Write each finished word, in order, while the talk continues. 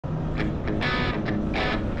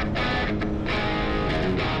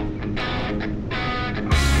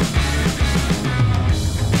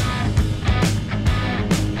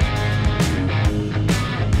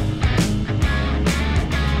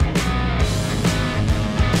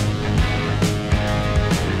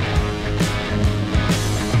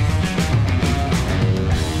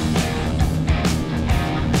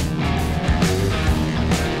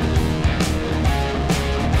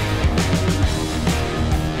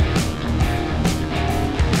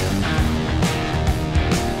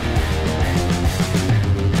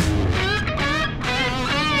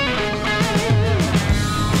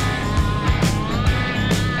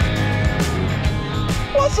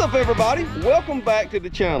everybody, welcome back to the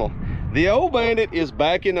channel. The old bandit is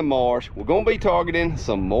back in the marsh. We're going to be targeting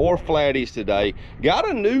some more flatties today. Got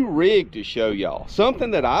a new rig to show y'all,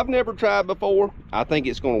 something that I've never tried before. I think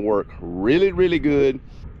it's going to work really good.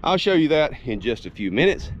 I'll show you that in just a few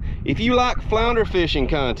minutes. If you like flounder fishing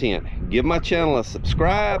content, give my channel a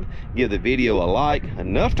subscribe, give the video a like.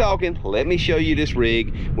 Enough talking, let me show you this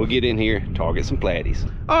rig. We'll get in here, target some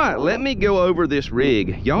flatties. All right, let me go over this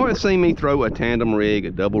rig. Y'all have seen me throw a tandem rig,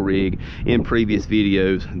 a double rig in previous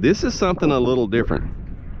videos. This is something a little different.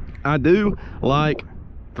 I do like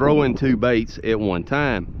throwing two baits at one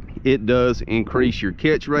time. It does increase your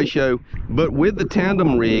catch ratio, but with the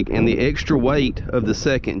tandem rig and the extra weight of the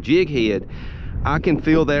second jig head, I can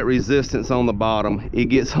feel that resistance on the bottom. It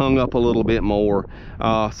gets hung up a little bit more.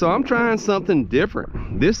 So I'm trying something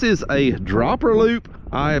different. This is a dropper loop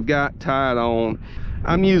I have got tied on.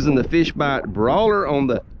 I'm using the Fish Bite Brawler on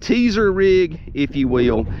the teaser rig, if you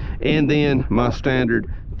will, and then my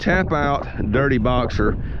standard tap out dirty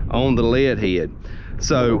boxer on the lead head.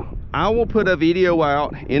 So I will put a video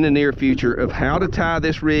out in the near future of how to tie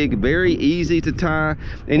this rig. Very easy to tie,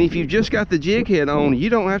 and if you've just got the jig head on, you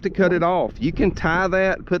don't have to cut it off. You can tie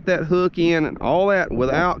that, put that hook in and all that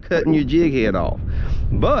without cutting your jig head off.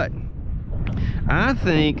 But I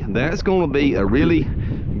think that's going to be a really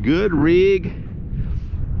good rig.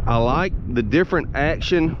 I like the different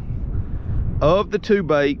action of the two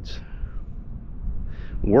baits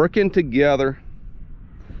working together.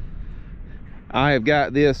 I have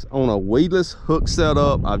got this on a weedless hook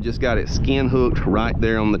setup. I've just got it skin hooked right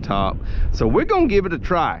there on the top. So we're gonna give it a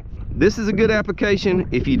try. This is a good application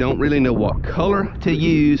if you don't really know what color to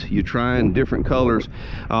use. You're trying different colors.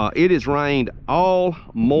 It has rained all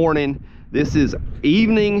morning. This is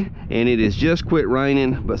evening and it has just quit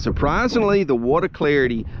raining, but surprisingly the water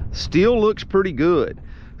clarity still looks pretty good.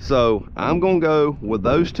 So I'm gonna go with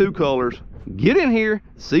those two colors, get in here,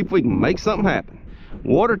 see if we can make something happen.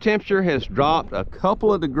 Water temperature has dropped a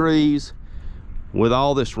couple of degrees with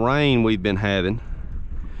all this rain we've been having.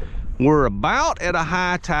 We're about at a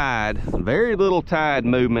high tide, very little tide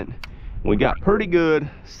movement. We got pretty good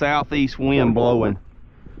southeast wind blowing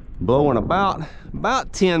about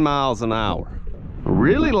 10 miles an hour.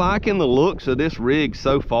 Really liking the looks of this rig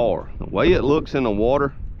so far. The way it looks in the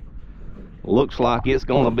water, looks like it's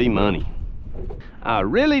gonna be money. I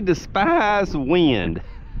really despise wind,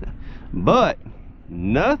 but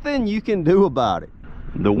nothing you can do about it.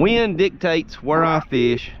 The wind dictates where I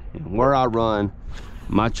fish and where I run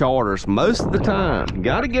my charters most of the time.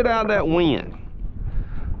 Got to get out of that wind.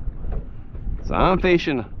 So I'm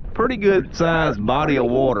fishing a pretty good sized body of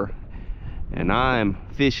water, and I'm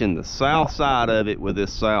fishing the south side of it with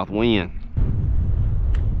this south wind.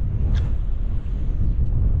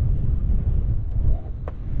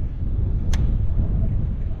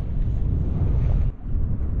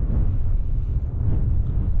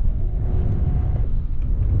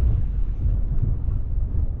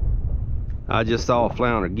 I just saw a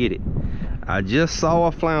flounder, get it. I just saw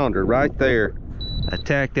a flounder right there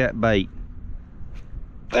attack that bait.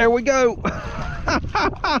 There we go.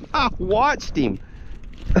 Watched him.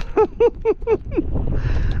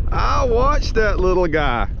 I watched that little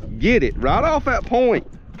guy get it right off that point.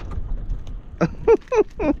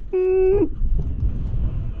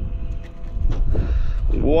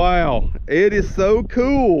 Wow, it is so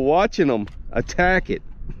cool watching them attack it.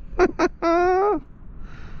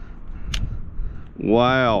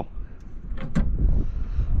 Wow.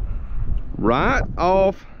 Right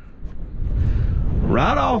off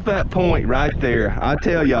that point right there. I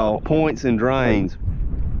tell y'all, points and drains.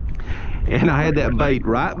 And I had that bait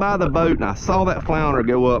right by the boat, and I saw that flounder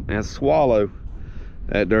go up and swallow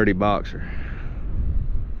that dirty boxer.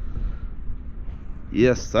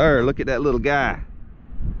 Yes sir, look at that little guy.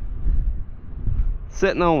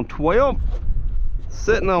 Sitting on 12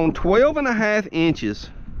 and a half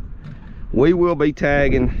inches. We will be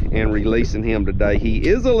tagging and releasing him today. He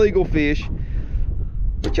is a legal fish,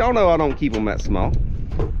 but y'all know I don't keep them that small.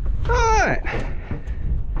 All right.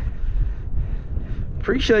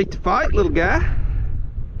 Appreciate the fight, little guy.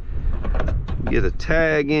 Get a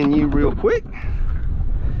tag in you real quick.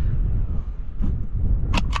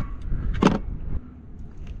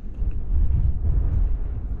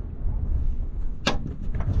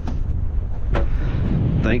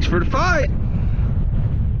 Thanks for the fight.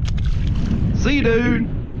 See you, dude.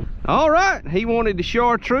 All right, he wanted the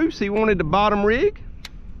chartreuse. He wanted the bottom rig.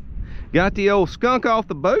 Got the old skunk off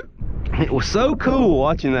the boat. It was so cool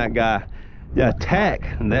watching that guy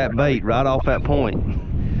attack that bait right off that point.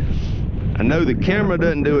 I know the camera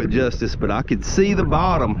doesn't do it justice, but I could see the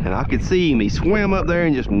bottom and I could see him. He swam up there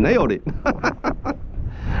and just nailed it.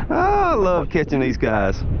 I love catching these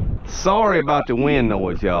guys. Sorry about the wind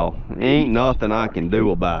noise, y'all. Ain't nothing I can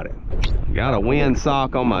do about it. Got a wind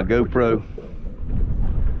sock on my GoPro.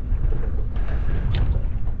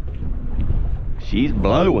 She's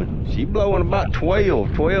blowing. She's blowing about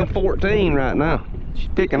 12, 14 right now. She's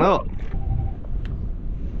picking up.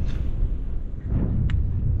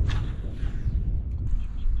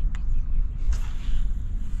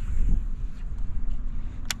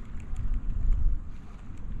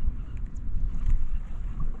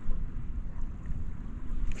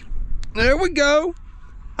 There we go.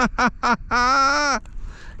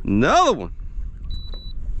 Another one.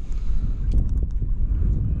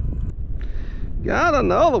 Got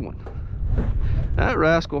another one. That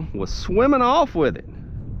rascal was swimming off with it.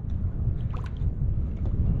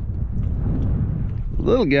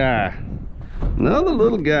 Little guy. Another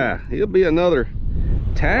little guy. He'll be another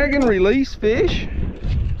tag and release fish.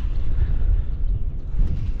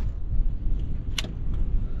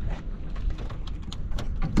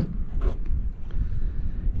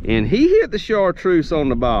 And he hit the chartreuse on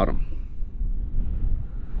the bottom.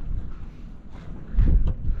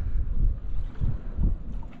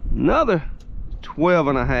 Another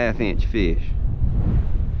 12.5-inch fish.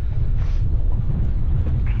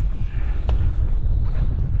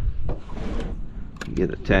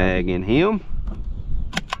 Get a tag in him.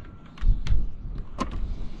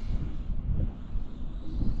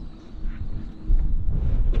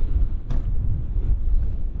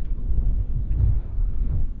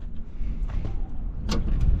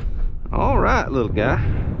 All right, little guy.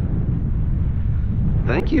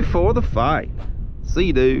 Thank you for the fight. See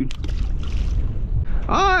you, dude.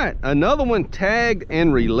 All right, another one tagged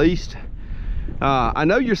and released. I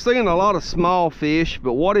know you're seeing a lot of small fish,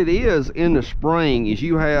 but what it is in the spring is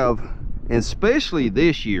you have, and especially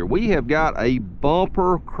this year, we have got a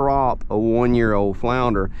bumper crop of 1-year-old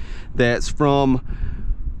flounder that's from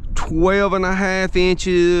 12.5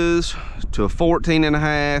 inches to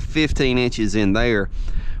 14.5, 15 inches in there.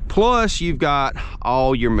 Plus you've got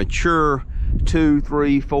all your mature 2,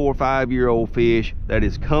 3, 4, 5-year-old fish that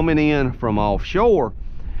is coming in from offshore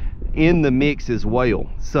in the mix as well.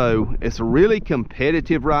 So it's really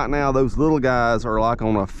competitive right now. Those little guys are like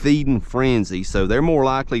on a feeding frenzy, so they're more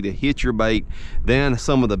likely to hit your bait than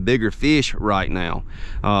some of the bigger fish right now.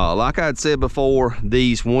 Like I'd said before,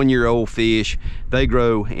 these 1-year-old fish, they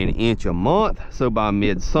grow an inch a month, so by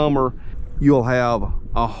midsummer you'll have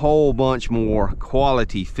a whole bunch more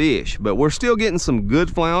quality fish. But we're still getting some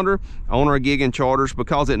good flounder on our gig and charters,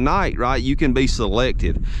 because at night, right, you can be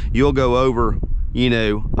selective. You'll go over, you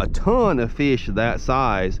know, a ton of fish that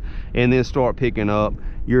size and then start picking up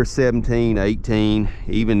your 17, 18,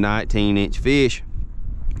 even 19-inch fish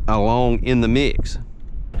along in the mix.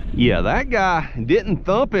 Yeah, that guy didn't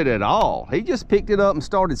thump it at all. He just picked it up and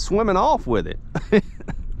started swimming off with it.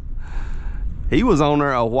 He was on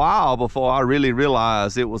there a while before I really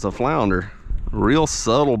realized it was a flounder. Real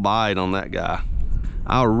subtle bite on that guy.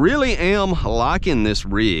 I really am liking this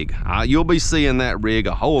rig. You'll be seeing that rig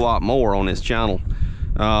a whole lot more on this channel.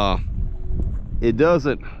 It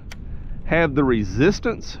doesn't have the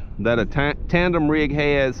resistance that a tandem rig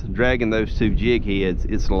has, dragging those 2 jig heads.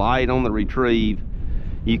 It's light on the retrieve.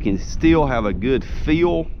 You can still have a good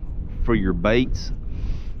feel for your baits.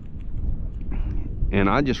 And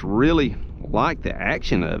I just really like the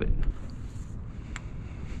action of it.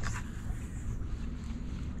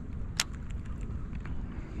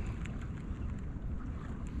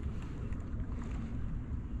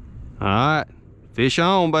 All right, fish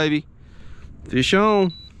on, baby. Fish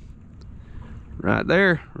on. Right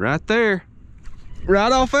there, right there.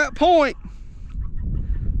 Right off that point.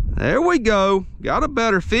 There we go. Got a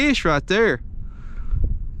better fish right there.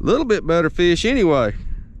 A little bit better fish anyway.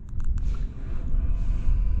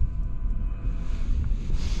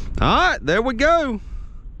 All right, there we go.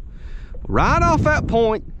 Right off that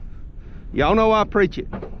point. Y'all know I preach it.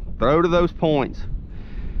 Throw to those points.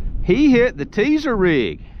 He hit the teaser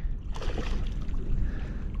rig.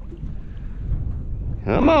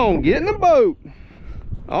 Come on, get in the boat.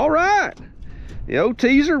 All right. The old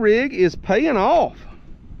teaser rig is paying off.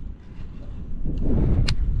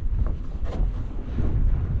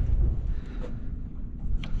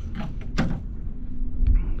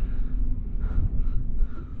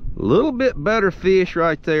 A little bit better fish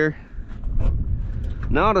right there.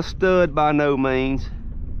 Not a stud by no means,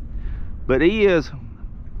 but he is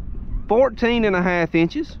 14.5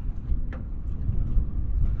 inches.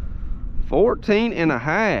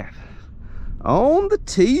 14.5 on the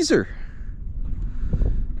teaser.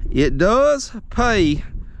 It does pay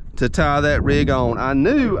to tie that rig on. I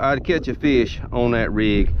knew I'd catch a fish on that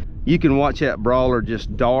rig. You can watch that brawler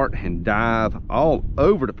just dart and dive all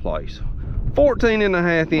over the place.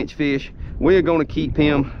 14.5-inch fish. We're gonna keep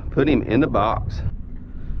him, put him in the box.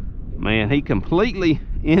 Man, he completely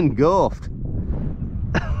engulfed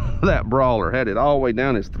that brawler, had it all the way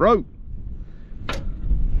down his throat.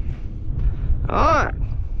 All right,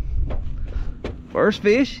 first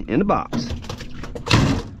fish in the box.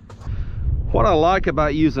 What I like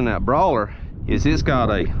about using that brawler is it's got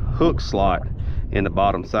a hook slot in the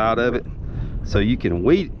bottom side of it, so you can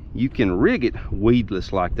rig it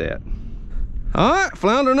weedless like that. All right,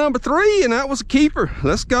 flounder number 3, and that was a keeper.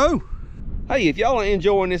 Let's go. Hey, if y'all are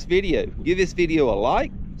enjoying this video, give this video a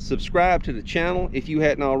like, subscribe to the channel if you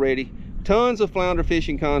hadn't already. Tons of flounder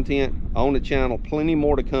fishing content on the channel, plenty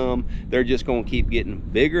more to come. They're just gonna keep getting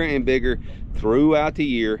bigger and bigger throughout the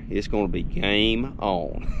year. It's gonna be game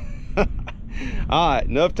on. All right,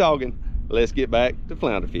 enough talking. Let's get back to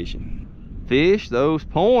flounder fishing. Fish those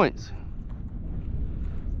points.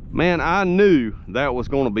 Man, I knew that was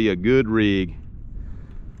gonna be a good rig.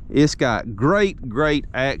 It's got great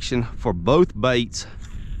action for both baits,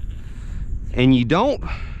 and you don't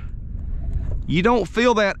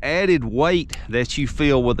feel that added weight that you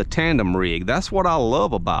feel with a tandem rig. That's what I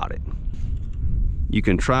love about it. You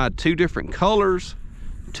can try 2 different colors,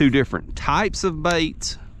 2 different types of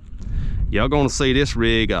baits. Y'all gonna see this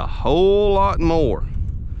rig a whole lot more.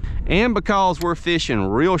 And because we're fishing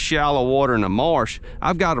real shallow water in the marsh,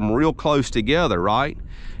 I've got them real close together, right?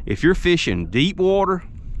 If you're fishing deep water,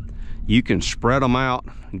 you can spread them out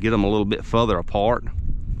and get them a little bit further apart.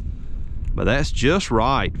 But that's just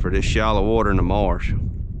right for this shallow water in the marsh.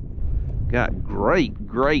 Got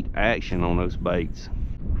great action on those baits.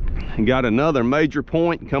 And got another major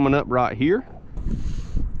point coming up right here.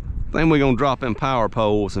 I think we're gonna drop in power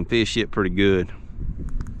poles and fish it pretty good.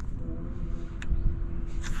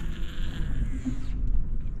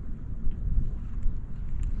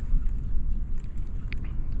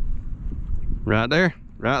 Right there,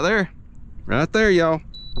 right there, y'all.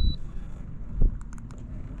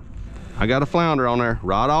 I got a flounder on there,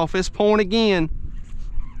 right off this point again.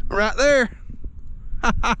 Right there.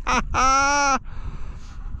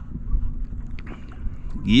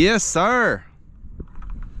 Yes, sir.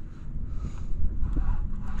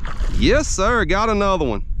 Yes, sir, got another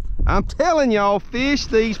one. I'm telling y'all, fish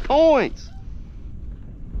these points.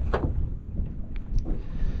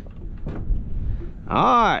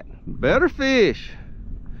 All right, better fish.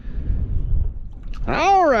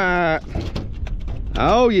 All right.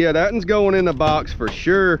 Oh yeah, that one's going in the box for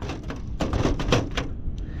sure.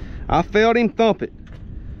 I felt him thump it.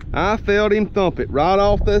 I felt him thump it right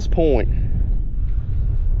off this point.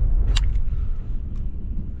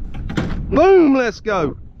 Boom, let's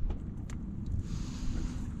go.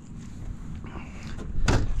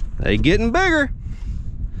 They getting bigger.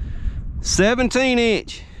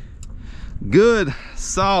 17-inch. Good,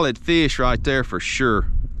 solid fish right there for sure.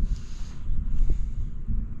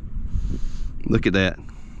 Look at that.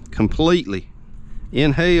 Completely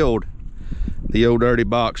inhaled the old dirty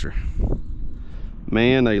boxer.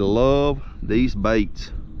 Man, they love these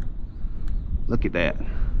baits. Look at that.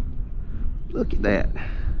 Look at that.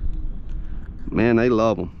 Man, they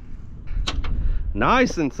love them.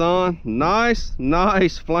 Nice and son.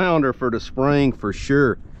 Nice flounder for the spring for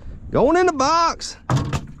sure. Going in the box.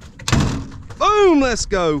 Boom, let's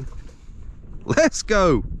go. Let's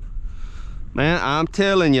go. Man, I'm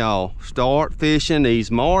telling y'all, start fishing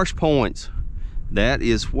these marsh points. That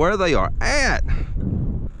is where they are at.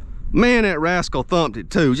 Man, that rascal thumped it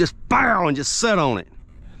too. Just bow and just set on it.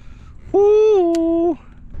 Woo!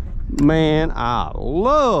 Man, I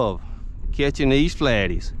love catching these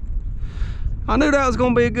flatties. I knew that was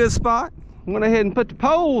gonna be a good spot. Went ahead and put the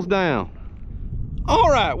poles down. All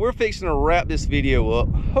right, we're fixing to wrap this video up.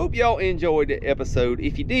 Hope y'all enjoyed the episode.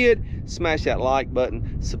 If you did, smash that like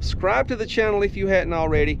button. Subscribe to the channel if you hadn't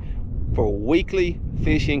already for weekly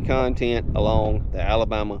fishing content along the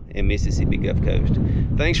Alabama and Mississippi Gulf Coast.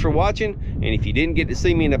 Thanks for watching, and if you didn't get to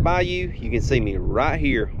see me in the bayou, you can see me right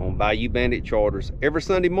here on Bayou Bandit Charters every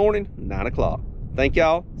Sunday morning, 9 o'clock. Thank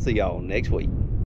y'all. See y'all next week.